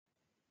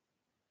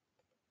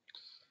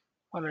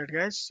Alright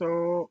guys,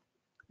 so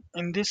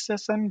in this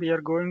session we are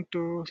going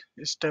to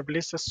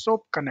establish a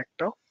SOAP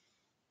connector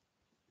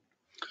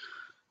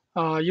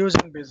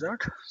using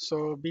Wizard.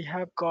 So we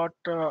have got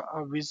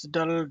a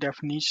visual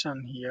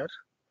definition here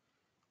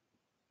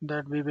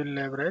that we will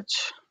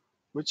leverage,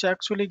 which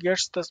actually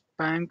gets the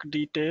bank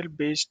detail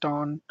based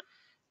on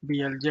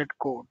BLZ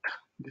code.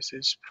 This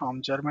is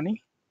from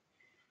Germany.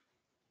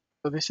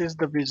 So this is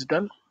the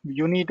visual.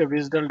 You need a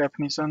visual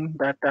definition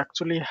that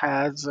actually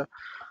has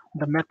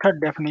the method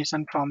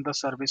definition from the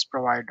service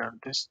provider.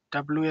 This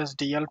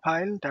WSDL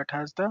file that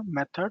has the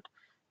method.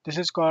 This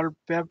is called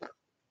Web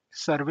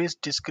Service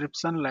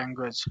Description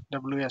Language,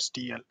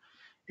 WSDL.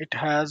 It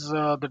has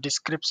the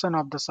description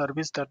of the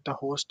service that the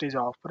host is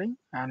offering,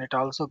 and it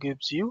also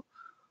gives you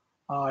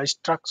a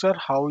structure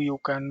how you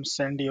can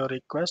send your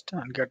request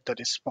and get the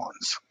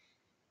response.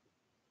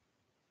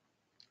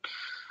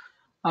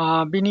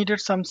 We needed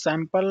some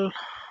sample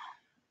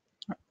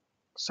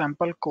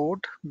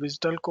code,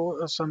 visual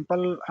code,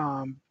 sample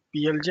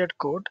BLZ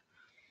code.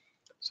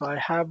 So I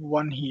have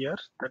one here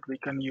that we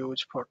can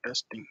use for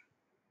testing.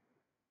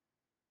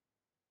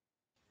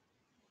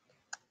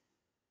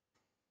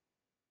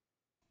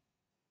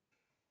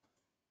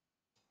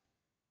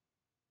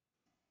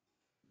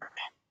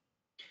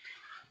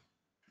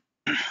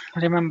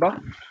 Remember,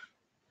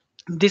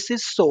 this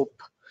is SOAP.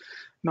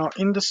 Now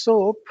in the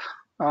SOAP,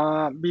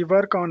 we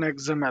work on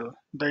XML.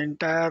 The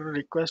entire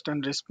request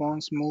and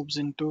response moves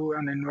into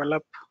an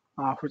envelope,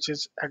 which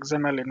is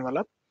XML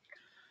envelope.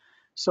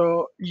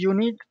 So you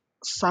need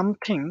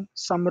something,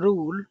 some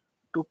rule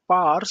to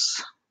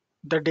parse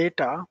the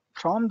data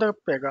from the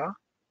Pega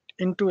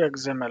into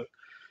XML.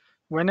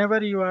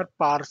 Whenever you are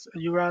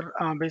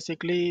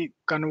basically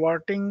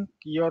converting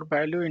your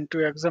value into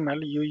XML,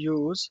 you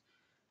use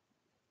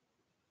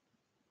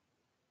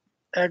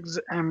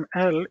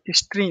XML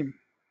stream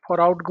for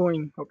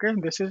outgoing. Okay,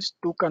 this is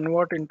to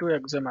convert into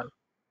XML.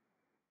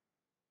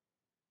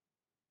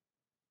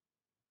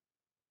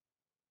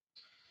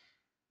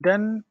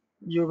 Then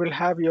you will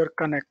have your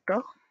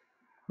connector,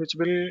 which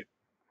will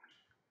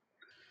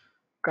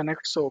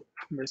connect SOAP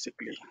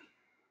basically.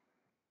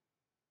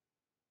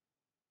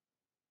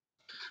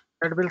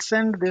 That will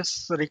send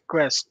this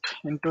request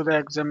into the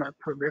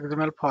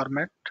XML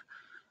format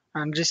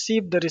and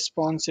receive the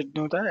response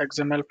into the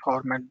XML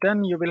format.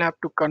 Then you will have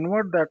to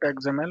convert that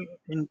XML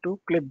into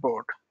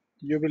clipboard.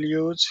 You will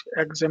use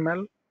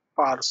XML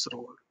parse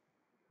rule.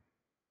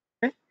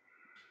 Okay?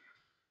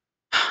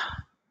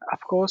 Of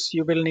course,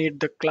 you will need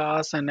the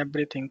class and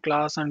everything,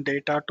 class and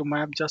data to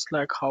map, just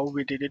like how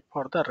we did it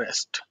for the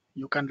REST.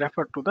 You can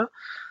refer to the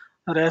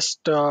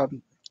REST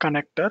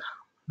connector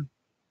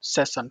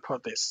session for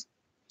this.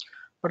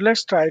 But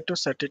let's try to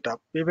set it up.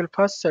 We will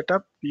first set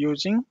up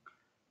using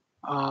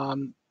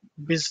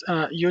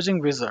using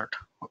Wizard.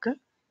 Okay.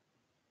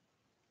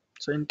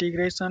 So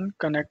integration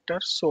connector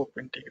SOAP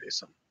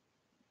integration.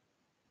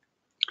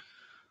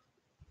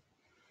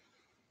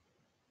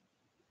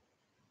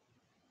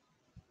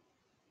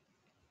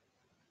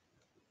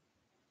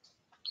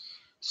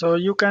 So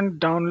you can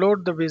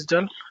download the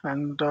visual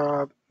and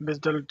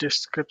visual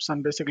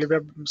description, basically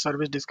web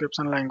service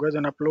description language,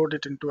 and upload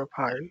it into a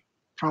file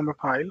from a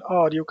file,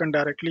 or you can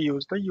directly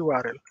use the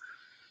URL.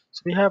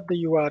 So we have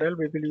the URL,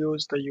 we will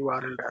use the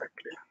URL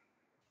directly.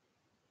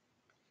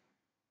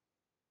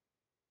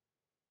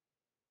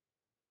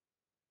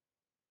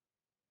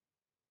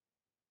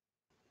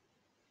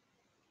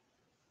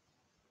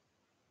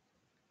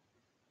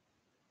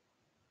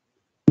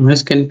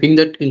 Miss, can ping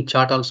that in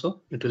chat also?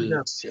 It will.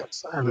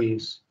 Yes, I will.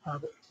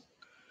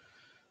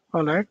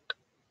 All right.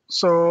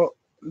 So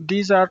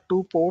these are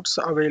two ports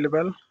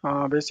available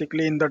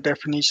basically in the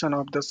definition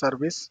of the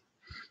service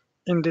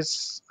in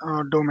this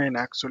domain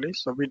actually.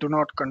 So we do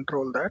not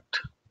control that.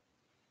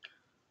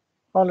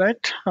 All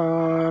right.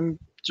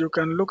 You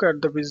can look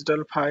at the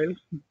visual file.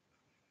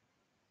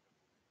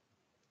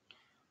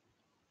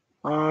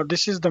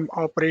 This is the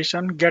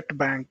operation get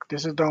bank.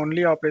 This is the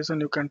only operation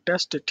you can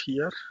test it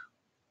here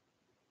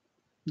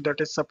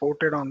that is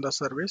supported on the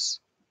service.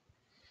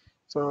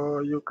 So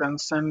you can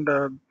send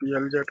a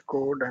BLZ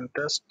code and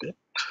test it.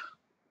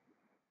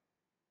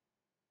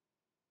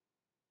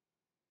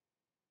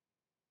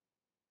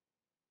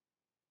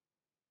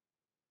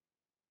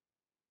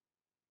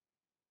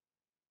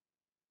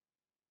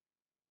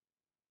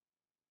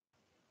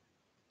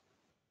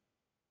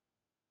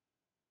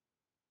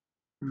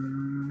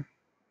 Mm,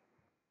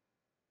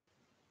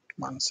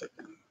 1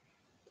 second.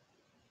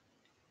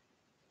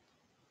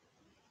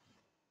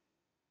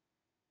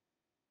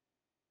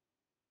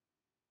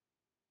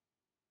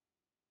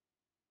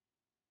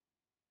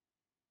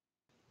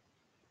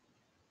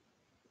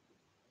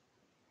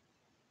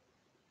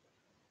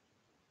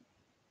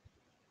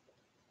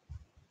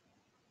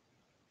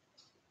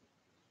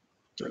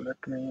 Okay,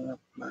 let me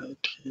apply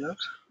it here.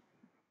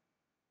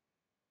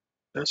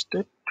 Test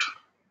it.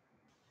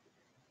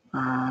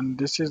 And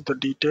this is the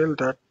detail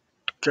that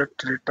get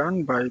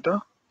returned by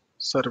the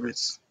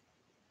service.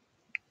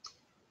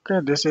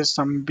 Okay, this is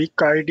some big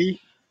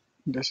ID.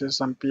 This is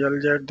some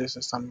PLZ. This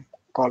is some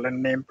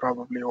colon name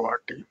probably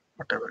ORT,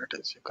 whatever it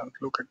is. You can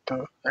look at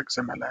the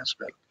XML as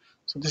well.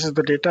 So this is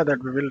the data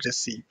that we will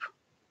receive.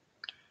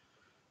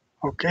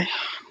 Okay,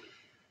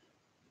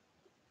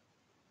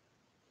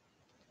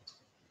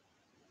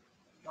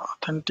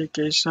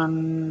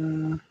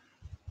 authentication,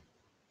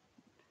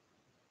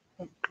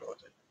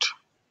 close it.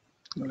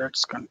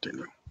 Let's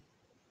continue.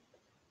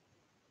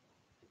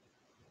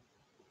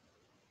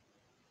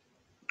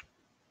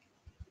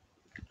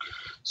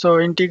 So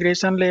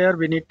integration layer,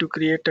 we need to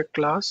create a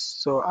class.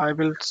 So I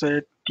will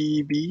say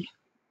TB.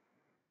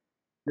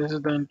 This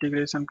is the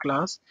integration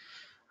class,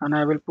 and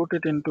I will put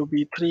it into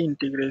B3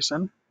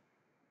 integration.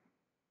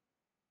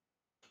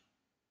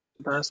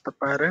 That's the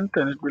parent,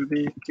 and it will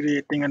be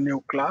creating a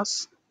new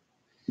class.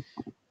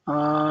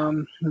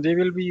 They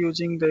will be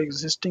using the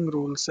existing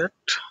rule set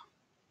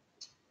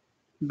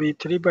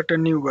B3, but a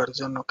new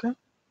version. Okay,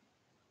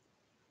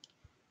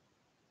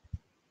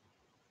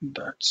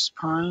 that's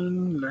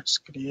fine. Let's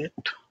create.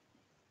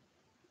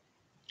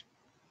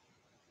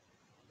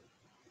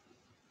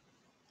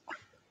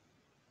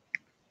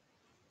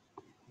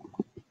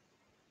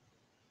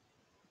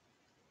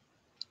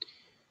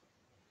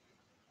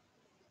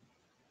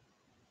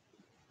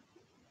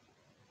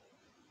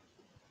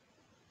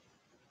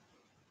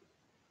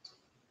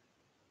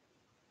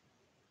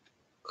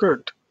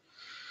 Good.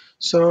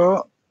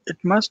 So it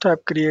must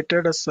have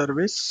created a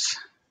service.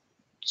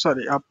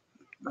 Sorry, a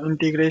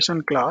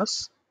integration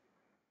class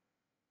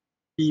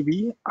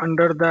TB.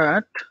 Under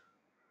that,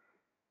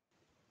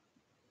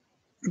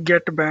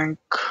 get bank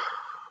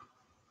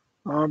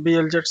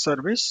BLZ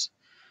service.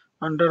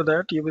 Under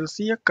that, you will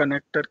see a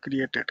connector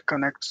created.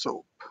 Connect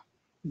soap.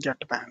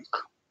 Get bank.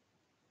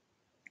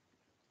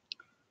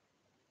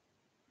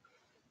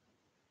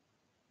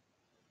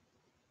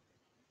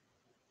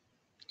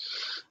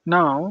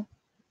 Now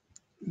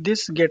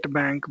this get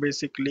bank,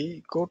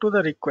 basically go to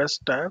the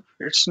request tab.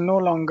 It's no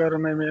longer,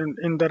 maybe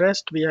in the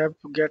rest we have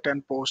get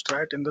and post,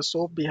 right? In the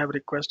soap we have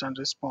request and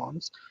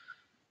response.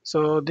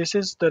 So this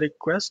is the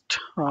request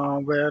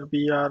where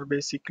we are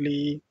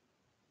basically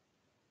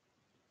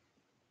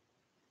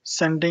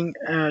sending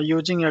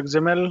using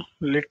XML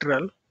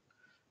literal,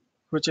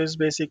 which is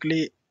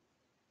basically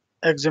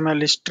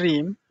XML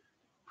stream,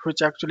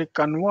 which actually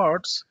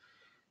converts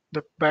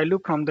the value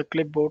from the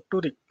clipboard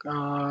to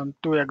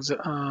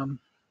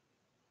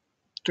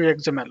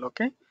XML.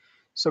 Okay,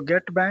 so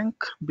get bank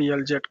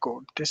BLZ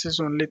code. This is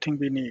only thing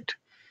we need.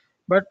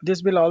 But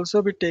this will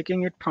also be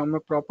taking it from a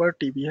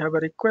property. We have a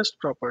request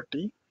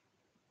property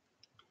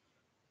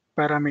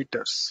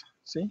parameters.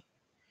 See,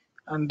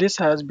 and this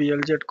has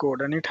BLZ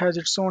code, and it has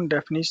its own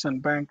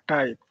definition, bank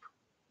type.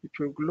 If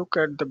you look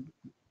at the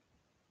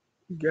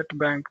get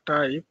bank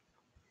type,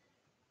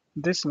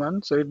 this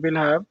one, so it will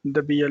have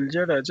the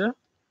BLZ as a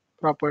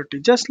property,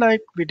 just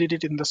like we did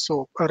it in the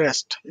SOAP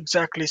REST,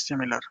 exactly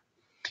similar.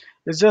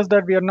 It's just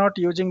that we are not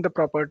using the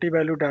property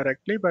value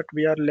directly, but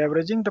we are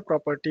leveraging the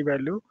property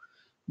value.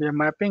 We are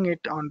mapping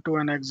it onto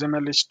an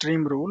XML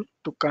stream rule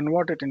to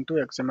convert it into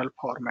XML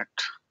format.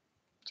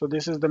 So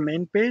this is the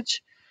main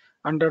page.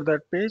 Under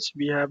that page,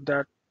 we have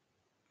that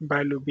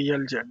value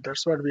BLZ.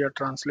 That's what we are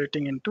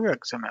translating into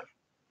XML.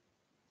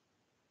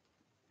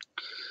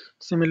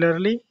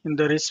 Similarly, in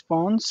the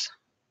response,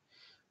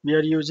 we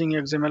are using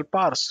XML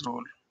parse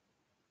rule,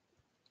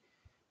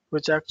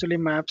 which actually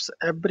maps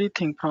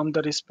everything from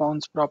the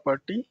response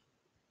property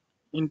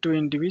into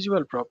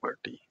individual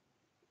property.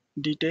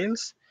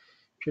 Details,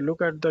 if you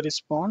look at the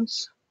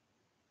response,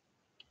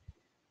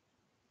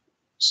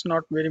 it's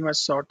not very much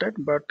sorted,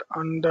 but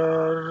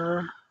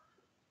under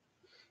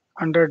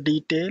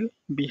detail,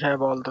 we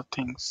have all the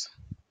things.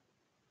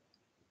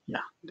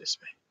 Yeah, this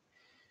way.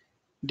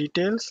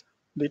 Details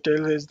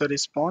is the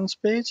response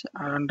page,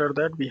 and under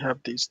that we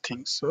have these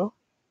things. So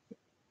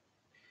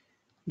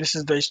this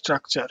is the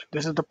structure.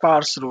 This is the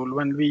parse rule.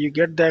 When we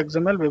get the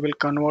XML, we will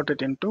convert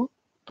it into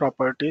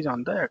properties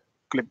on the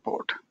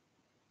clipboard.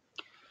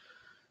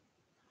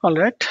 All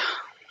right.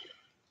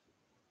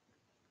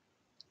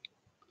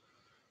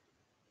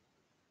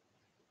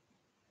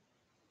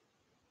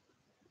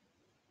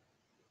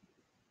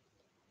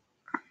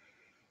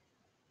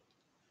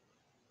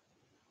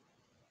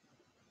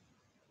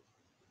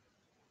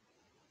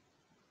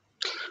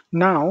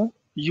 Now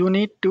you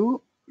need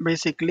to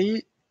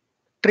basically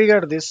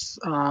trigger this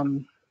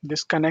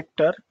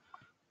connector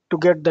to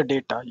get the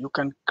data. You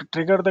can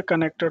trigger the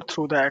connector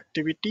through the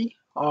activity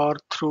or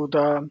through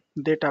the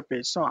data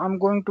page. So I'm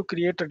going to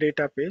create a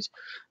data page,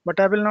 but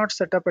I will not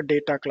set up a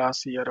data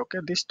class here. Okay,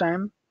 this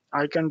time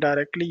I can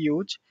directly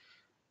use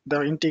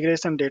the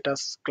integration data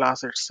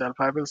class itself.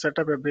 I will set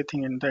up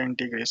everything in the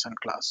integration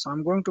class. So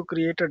I'm going to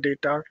create a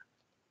data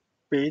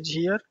page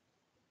here.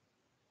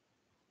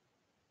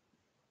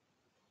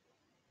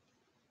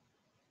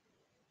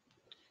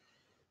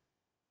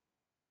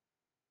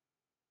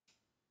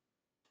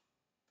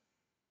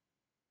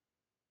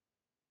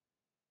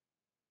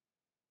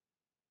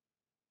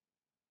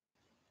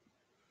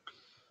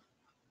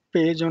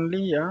 Page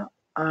only, yeah,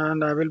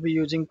 and I will be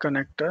using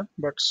connector,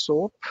 but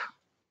soap.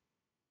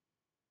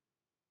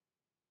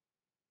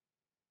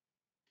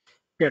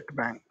 get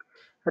bank.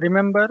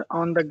 Remember,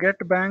 on the get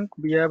bank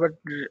we have a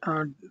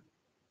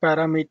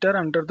parameter.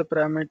 Under the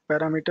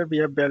parameter we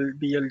have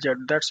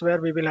BLZ. That's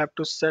where we will have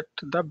to set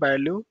the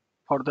value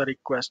for the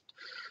request.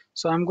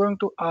 So I'm going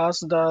to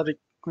ask the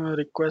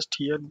request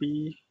here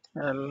BLZ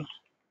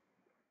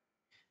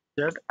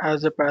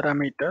as a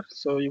parameter.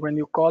 So when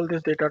you call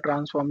this data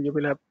transform, you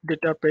will have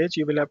data page,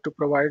 you will have to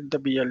provide the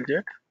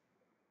BLZ,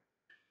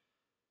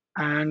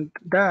 and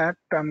that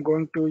I'm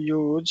going to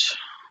use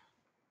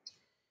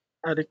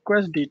a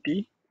request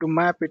DT to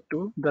map it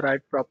to the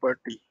right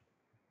property.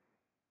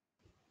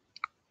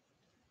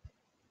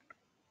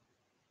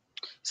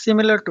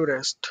 Similar to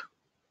REST.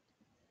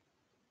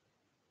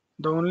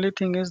 The only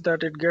thing is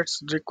that it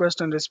gets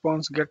request and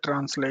response get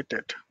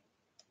translated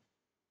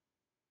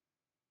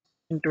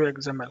into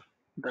XML.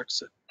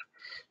 That's it.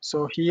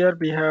 So here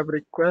we have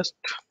request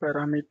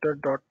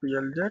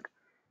parameter.blz,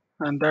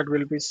 and that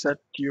will be set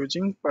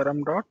using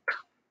param.blz.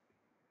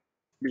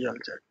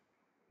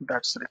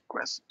 That's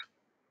request.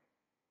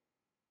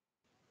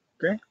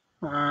 Okay,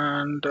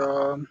 and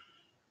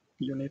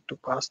you need to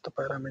pass the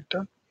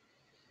parameter,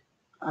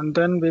 and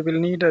then we will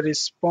need a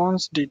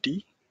response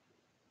DT.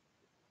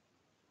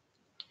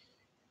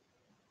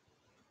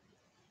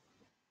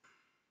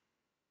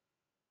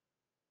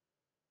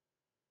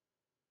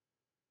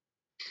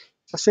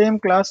 The same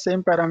class,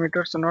 same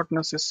parameters, so not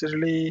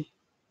necessarily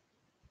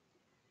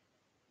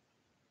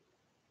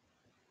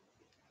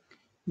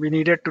we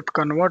needed to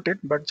convert it,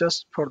 but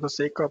just for the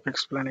sake of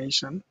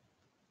explanation.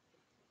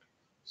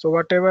 So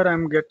whatever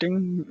I'm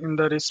getting in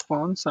the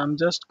response, I'm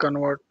just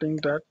converting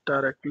that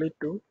directly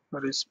to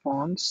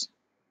response.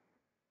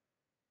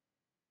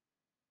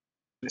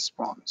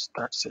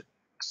 That's it.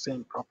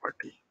 Same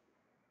property.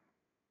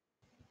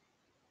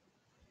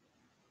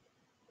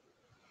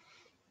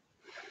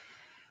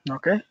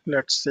 Okay,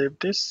 let's save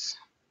this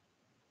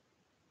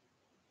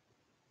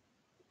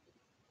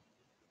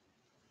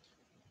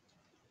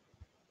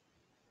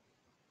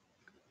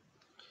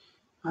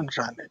and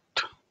run it.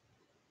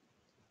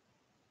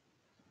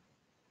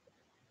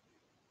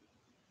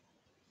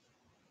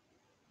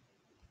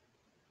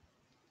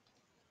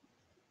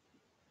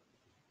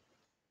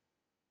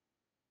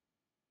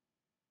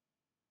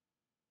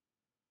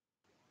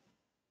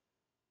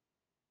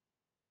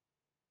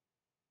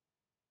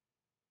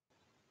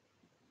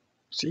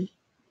 See,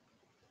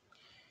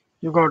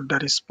 you got the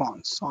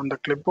response on the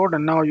clipboard,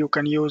 and now you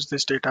can use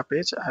this data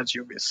page as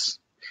you wish.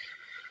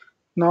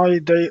 Now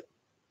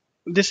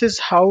this is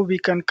how we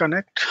can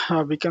connect.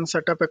 We can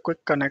set up a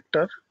quick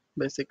connector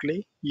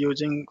basically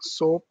using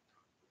SOAP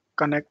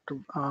connect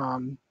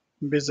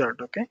wizard.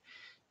 Okay,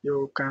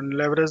 you can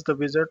leverage the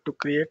wizard to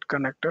create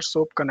connector,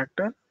 SOAP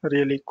connector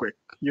really quick.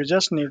 You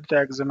just need the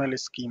XML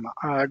schema,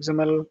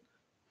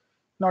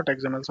 not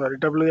XML, sorry,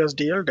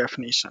 WSDL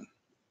definition.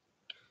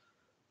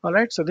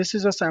 Alright, so this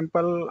is a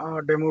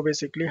sample demo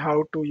basically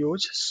how to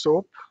use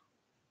SOAP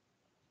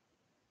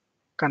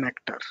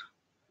connector.